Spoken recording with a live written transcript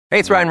Hey,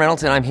 it's Ryan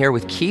Reynolds, and I'm here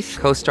with Keith,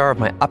 co-star of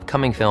my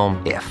upcoming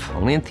film, If,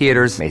 only in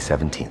theaters May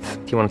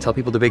 17th. Do you want to tell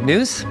people the big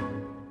news?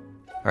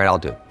 All right, I'll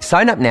do it.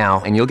 Sign up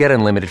now and you'll get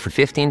unlimited for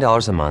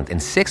 $15 a month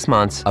and 6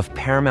 months of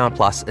Paramount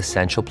Plus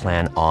Essential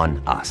Plan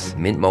on us.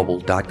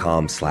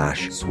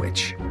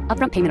 MintMobile.com/switch.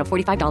 Upfront payment of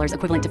 $45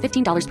 equivalent to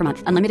 $15 per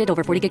month. Unlimited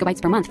over 40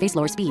 gigabytes per month. Face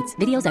lower speeds.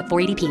 Videos at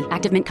 480p.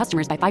 Active Mint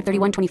customers by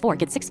 531.24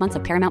 get 6 months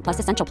of Paramount Plus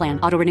Essential Plan.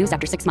 Auto renews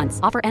after 6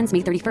 months. Offer ends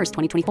May 31st,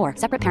 2024.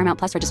 Separate Paramount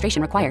Plus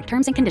registration required.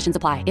 Terms and conditions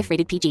apply if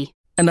rated PG.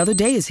 Another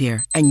day is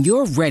here, and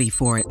you're ready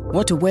for it.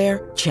 What to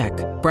wear? Check.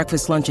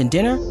 Breakfast, lunch, and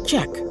dinner?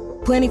 Check.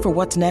 Planning for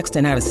what's next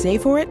and how to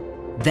save for it?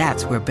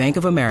 That's where Bank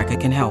of America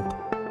can help.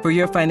 For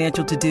your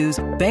financial to-dos,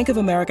 Bank of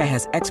America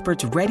has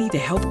experts ready to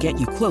help get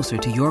you closer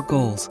to your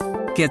goals.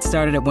 Get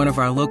started at one of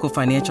our local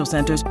financial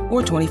centers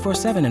or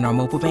 24/7 in our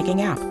mobile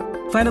banking app.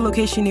 Find a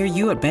location near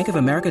you at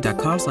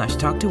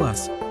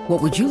bankofamerica.com/talktous.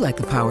 What would you like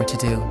the power to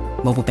do?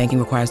 Mobile banking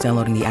requires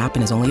downloading the app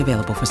and is only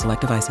available for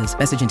select devices.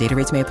 Message and data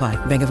rates may apply.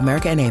 Bank of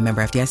America N.A.,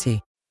 member FDIC.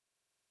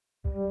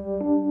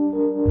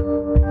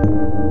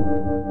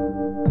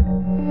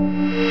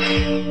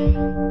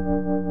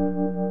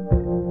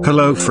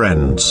 Hello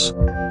friends.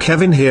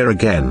 Kevin here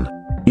again.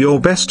 Your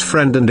best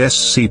friend and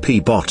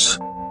SCP bot.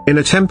 In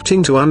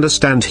attempting to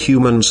understand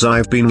humans,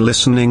 I've been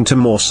listening to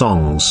more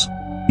songs.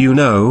 You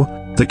know,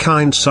 the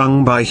kind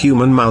sung by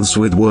human mouths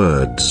with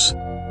words.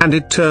 And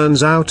it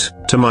turns out,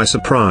 to my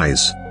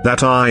surprise,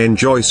 that I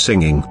enjoy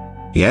singing.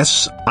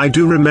 Yes, I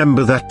do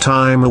remember that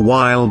time a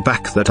while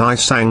back that I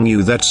sang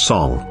you that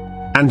song.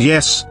 And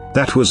yes,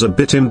 that was a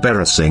bit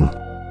embarrassing.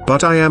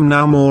 But I am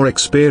now more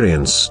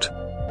experienced.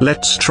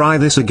 Let's try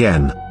this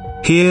again.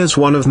 Here's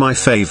one of my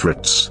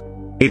favorites.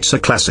 It's a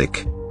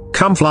classic.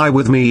 Come Fly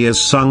With Me is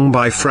sung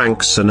by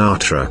Frank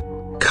Sinatra.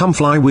 Come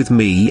fly with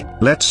me,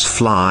 let's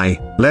fly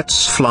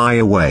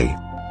away.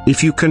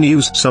 If you can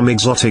use some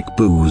exotic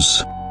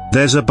booze,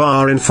 there's a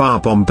bar in far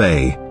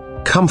Bombay.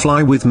 Come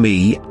fly with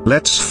me,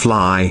 let's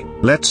fly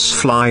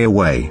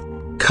away.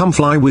 Come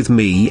fly with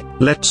me,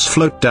 let's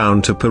float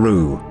down to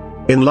Peru.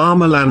 In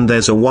Llama Land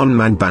there's a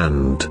one-man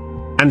band,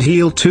 and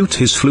he'll toot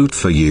his flute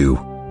for you.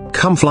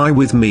 Come fly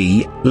with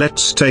me,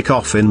 let's take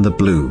off in the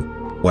blue.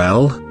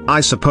 Well, I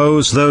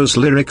suppose those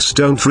lyrics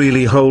don't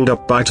really hold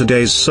up by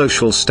today's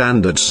social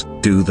standards,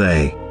 do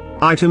they?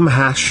 Item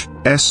hash,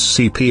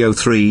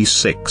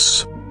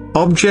 SCP-036.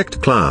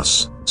 Object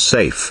class,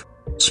 safe.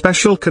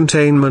 Special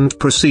containment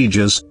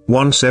procedures.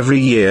 Once every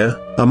year,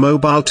 a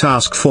mobile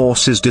task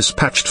force is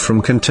dispatched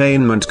from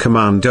Containment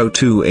Commando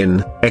 2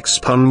 in,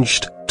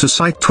 expunged, to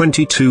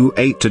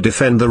Site-22A to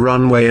defend the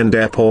runway and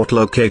airport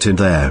located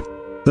there.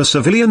 The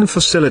civilian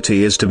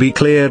facility is to be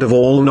cleared of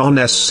all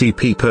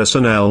non-SCP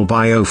personnel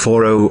by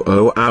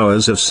 0400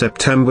 hours of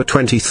September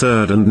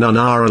 23 and none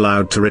are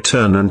allowed to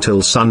return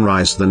until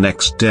sunrise the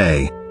next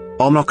day.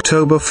 On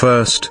October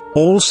 1st,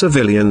 all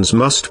civilians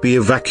must be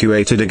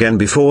evacuated again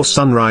before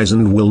sunrise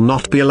and will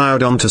not be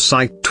allowed onto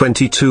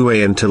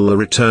Site-22A until the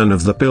return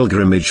of the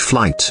pilgrimage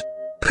flight.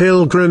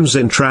 Pilgrims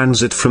in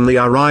transit from the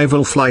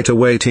arrival flight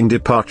awaiting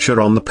departure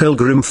on the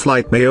pilgrim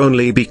flight may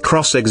only be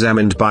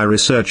cross-examined by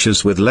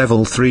researchers with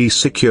Level 3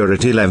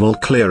 security level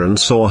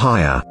clearance or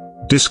higher.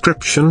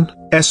 Description: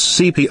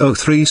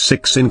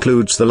 SCP-036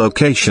 includes the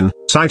location,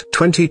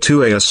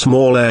 Site-22A, a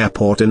small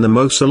airport in the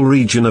Mosul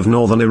region of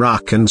northern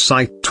Iraq, and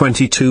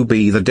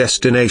Site-22B, the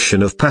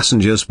destination of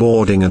passengers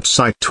boarding at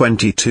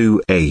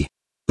Site-22A.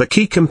 The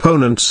key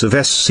components of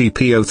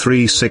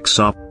SCP-036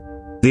 are: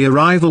 the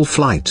arrival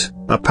flight,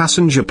 a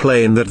passenger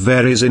plane that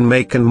varies in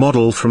make and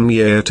model from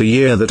year to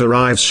year that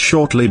arrives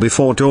shortly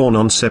before dawn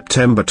on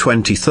September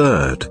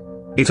 23rd.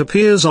 It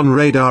appears on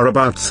radar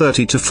about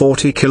 30 to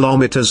 40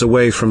 kilometers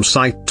away from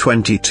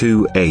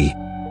Site-22A.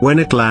 When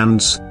it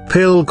lands,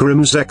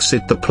 pilgrims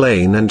exit the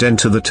plane and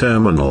enter the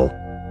terminal.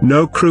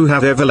 No crew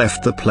have ever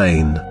left the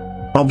plane.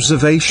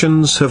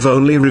 Observations have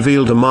only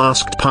revealed a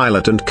masked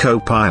pilot and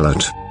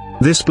co-pilot.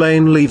 This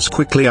plane leaves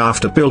quickly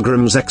after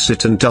pilgrims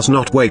exit and does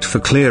not wait for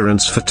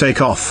clearance for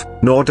takeoff,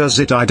 nor does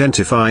it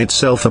identify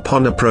itself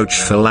upon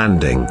approach for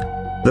landing.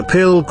 The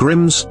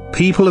pilgrims,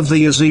 people of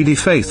the Yazidi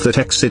faith that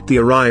exit the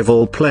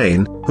arrival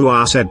plane, who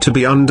are said to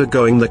be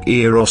undergoing the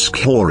Eros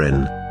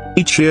Khorin.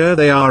 Each year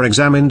they are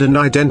examined and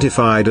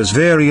identified as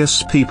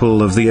various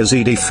people of the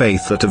Yazidi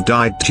faith that have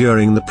died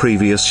during the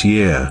previous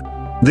year.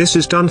 This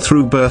is done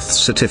through birth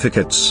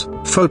certificates,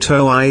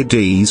 photo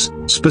IDs,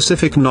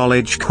 specific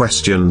knowledge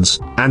questions,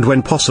 and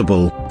when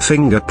possible,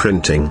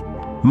 fingerprinting.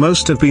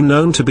 Most have been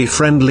known to be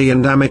friendly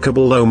and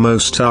amicable, though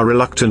most are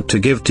reluctant to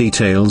give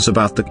details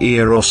about the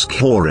Eros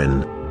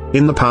Khorin.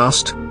 In the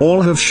past,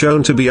 all have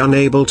shown to be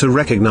unable to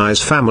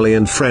recognize family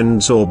and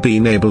friends or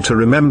been able to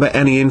remember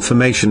any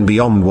information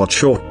beyond what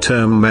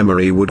short-term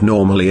memory would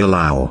normally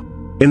allow.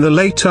 In the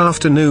late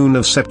afternoon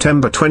of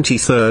September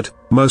 23rd,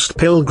 most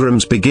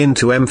pilgrims begin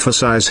to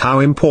emphasize how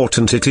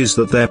important it is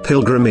that their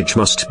pilgrimage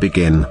must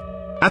begin.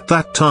 At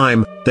that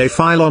time, they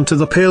file onto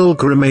the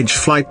pilgrimage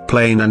flight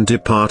plane and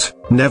depart,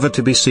 never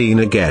to be seen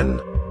again.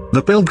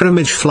 The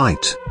Pilgrimage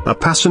Flight, a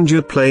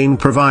passenger plane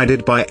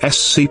provided by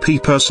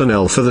SCP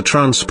personnel for the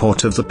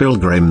transport of the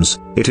pilgrims,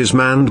 it is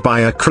manned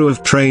by a crew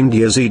of trained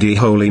Yazidi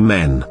holy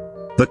men.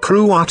 The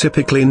crew are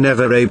typically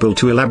never able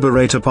to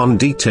elaborate upon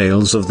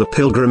details of the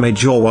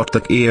pilgrimage or what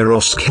the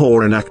Eros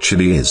Horan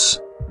actually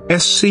is.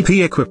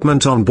 SCP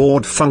equipment on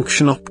board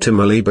function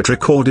optimally, but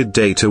recorded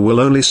data will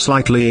only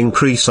slightly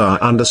increase our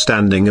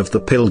understanding of the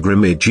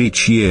pilgrimage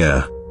each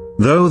year.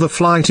 Though the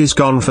flight is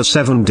gone for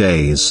 7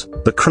 days,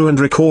 the crew and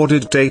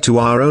recorded data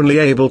are only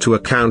able to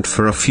account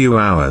for a few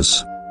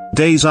hours.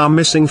 Days are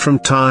missing from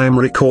time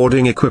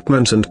recording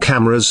equipment and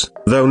cameras,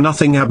 though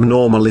nothing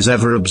abnormal is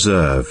ever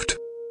observed.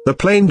 The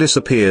plane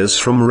disappears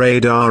from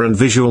radar and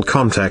visual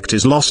contact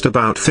is lost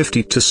about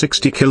 50 to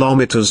 60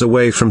 kilometers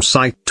away from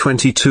Site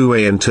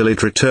 22A until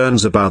it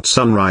returns about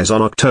sunrise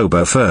on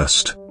October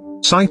 1st.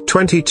 Site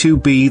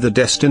 22B, the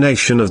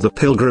destination of the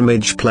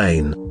pilgrimage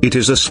plane. It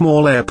is a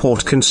small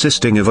airport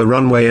consisting of a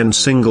runway and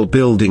single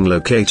building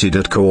located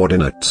at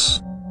coordinates.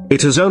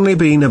 It has only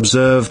been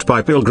observed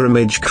by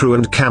pilgrimage crew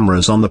and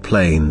cameras on the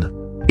plane.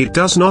 It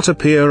does not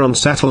appear on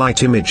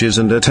satellite images,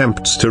 and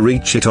attempts to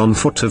reach it on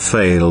foot have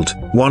failed,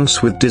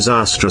 once with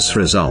disastrous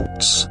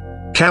results.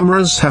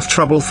 Cameras have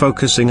trouble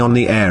focusing on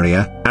the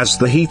area, as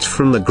the heat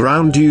from the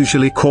ground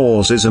usually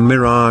causes a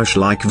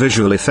mirage-like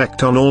visual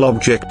effect on all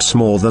objects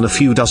more than a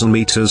few dozen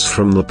meters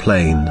from the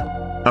plane.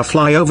 A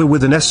flyover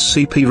with an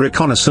SCP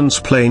reconnaissance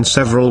plane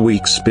several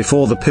weeks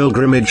before the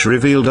pilgrimage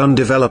revealed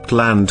undeveloped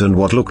land and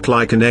what looked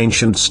like an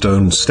ancient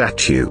stone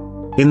statue.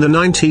 In the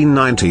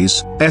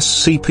 1990s,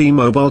 SCP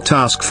Mobile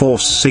Task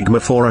Force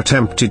Sigma-4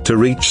 attempted to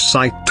reach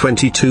Site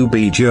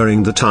 22B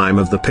during the time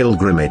of the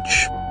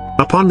pilgrimage.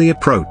 Upon the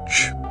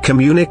approach,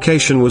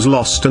 communication was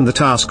lost and the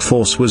task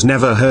force was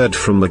never heard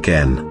from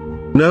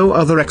again. No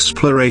other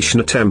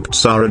exploration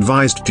attempts are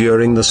advised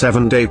during the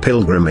 7-day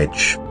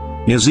pilgrimage.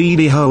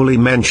 Yazidi holy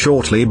men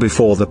shortly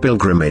before the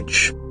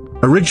pilgrimage.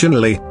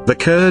 Originally, the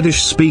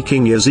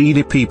Kurdish-speaking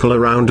Yazidi people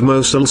around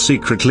Mosul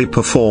secretly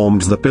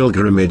performed the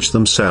pilgrimage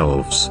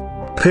themselves.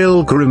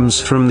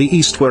 Pilgrims from the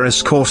east were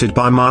escorted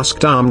by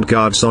masked armed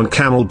guards on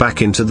camel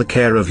back into the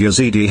care of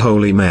Yazidi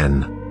holy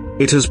men.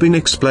 It has been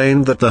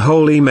explained that the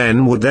holy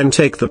men would then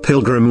take the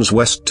pilgrims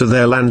west to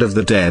their land of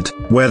the dead,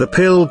 where the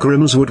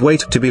pilgrims would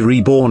wait to be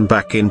reborn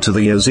back into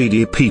the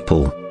Yazidi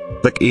people.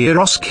 The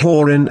Eros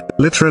Horan,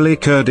 literally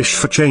Kurdish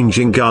for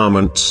changing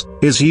garments,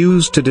 is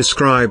used to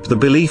describe the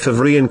belief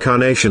of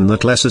reincarnation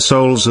that lesser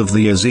souls of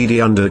the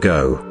Yazidi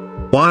undergo.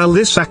 While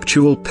this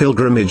actual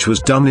pilgrimage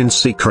was done in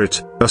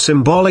secret, a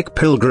symbolic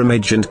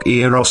pilgrimage and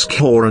Eros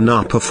Horan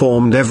are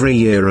performed every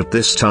year at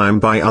this time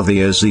by other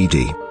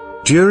Yazidi.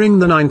 During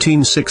the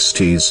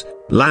 1960s,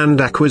 land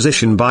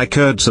acquisition by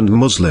Kurds and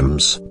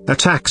Muslims,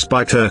 attacks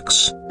by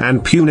Turks,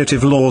 and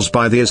punitive laws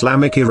by the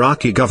Islamic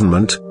Iraqi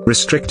government,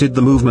 restricted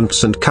the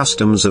movements and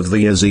customs of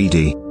the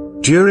Yazidi.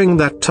 During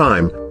that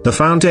time, the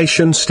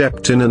Foundation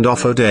stepped in and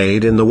offered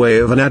aid in the way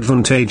of an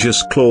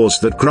advantageous clause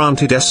that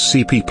granted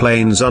SCP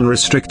planes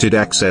unrestricted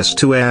access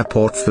to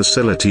airport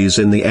facilities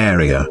in the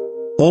area.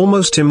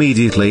 Almost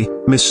immediately,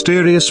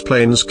 mysterious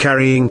planes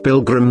carrying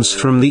pilgrims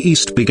from the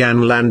east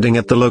began landing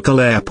at the local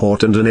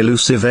airport, and an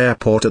elusive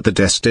airport at the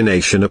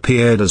destination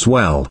appeared as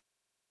well.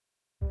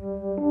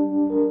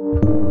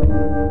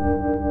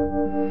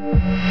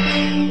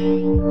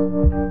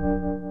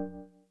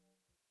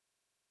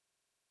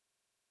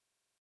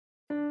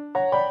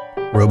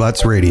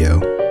 Robots Radio.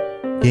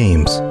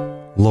 Games,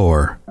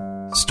 lore,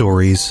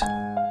 stories,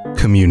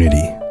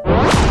 community.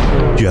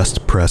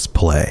 Just press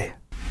play.